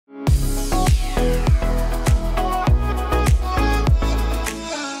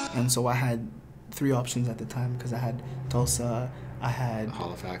And so I had 3 options at the time because I had Tulsa, I had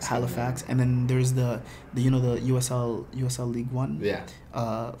Halifax, and then there's the USL League One. Yeah.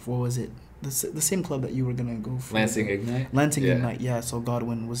 What was it? The same club that you were gonna go for. Lansing Ignite. Ignite. Yeah. So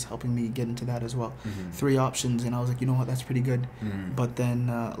Godwin was helping me get into that as well. 3 options, and I was like, you know what, that's pretty good. But then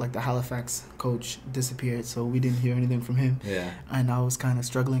like the Halifax coach disappeared, so we didn't hear anything from him. Yeah. And I was kind of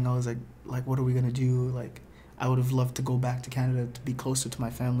struggling. I was like, what are we gonna do? Like, I would have loved to go back to Canada to be closer to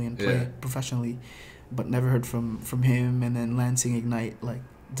my family and play professionally, but never heard from him. And then Lansing Ignite like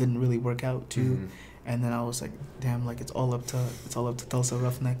didn't really work out too. And then I was like, damn, like it's all up to Tulsa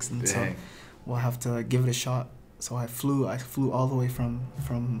Roughnecks, and so we'll have to give it a shot. So I flew all the way from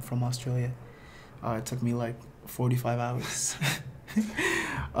Australia. It took me like 45 hours.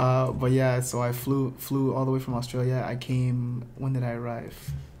 But yeah, so I flew all the way from Australia. I came, when did I arrive?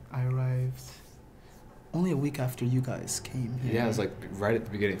 I arrived only a week after you guys came here. Yeah, it was like right at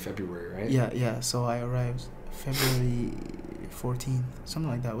the beginning of February, right? Yeah. So I arrived February 14th, something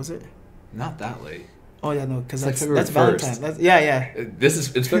like that, was it? Not that late. Oh yeah, no, because like that's Valentine's. Yeah.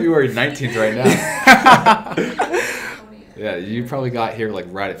 It's February 19th right now. Yeah, you probably got here like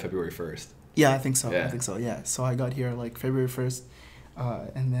right at February 1st. Yeah, I think so. Yeah. So I got here like February 1st,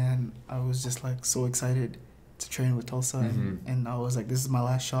 and then I was just like so excited to train with Tulsa, and I was like, this is my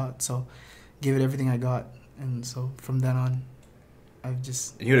last shot, so gave it everything I got, and so from then on, I've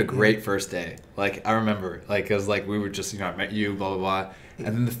just... You had a great first day. Like, I remember, like, it was like we were just, I met you, blah, blah, blah. And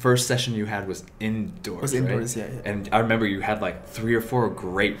then the first session you had was indoors, It was indoors, right? Yeah. And I remember you had, like, 3 or 4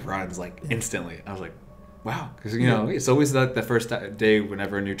 great runs, like, instantly. I was like, wow. Because, you know, it's always like the first day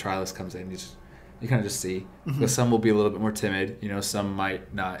whenever a new trialist comes in, you kind of just see. Because some will be a little bit more timid. You know, some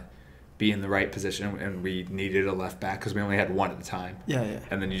might not be in the right position, and we needed a left back because we only had one at the time. Yeah.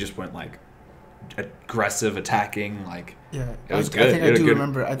 And then you just went, like, aggressive, attacking, like... Yeah, it was good. I do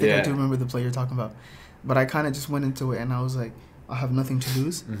remember the play you're talking about, but I kind of just went into it and I was like, I have nothing to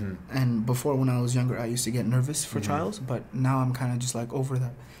lose. And before, when I was younger, I used to get nervous for trials, but now I'm kind of just like over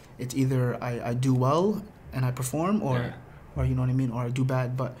that. It's either I do well and I perform, or you know what I mean, or I do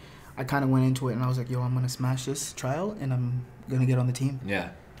bad. But I kind of went into it and I was like, yo, I'm gonna smash this trial and I'm gonna get on the team.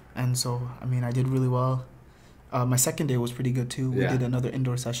 Yeah. And so I mean, I did really well. My second day was pretty good too. We did another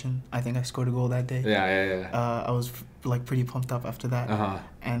indoor session. I think I scored a goal that day. Yeah. I was like pretty pumped up after that.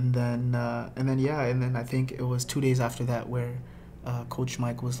 And then I think it was 2 days after that where Coach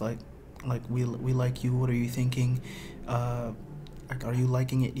Mike was like we like you. What are you thinking? Like, are you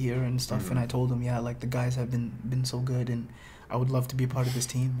liking it here and stuff? And I told him, yeah, like the guys have been so good, and I would love to be a part of this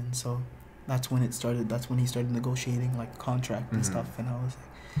team. And so that's when it started. That's when he started negotiating like contract and stuff. And I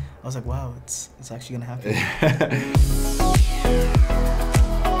was like, wow, it's actually gonna happen.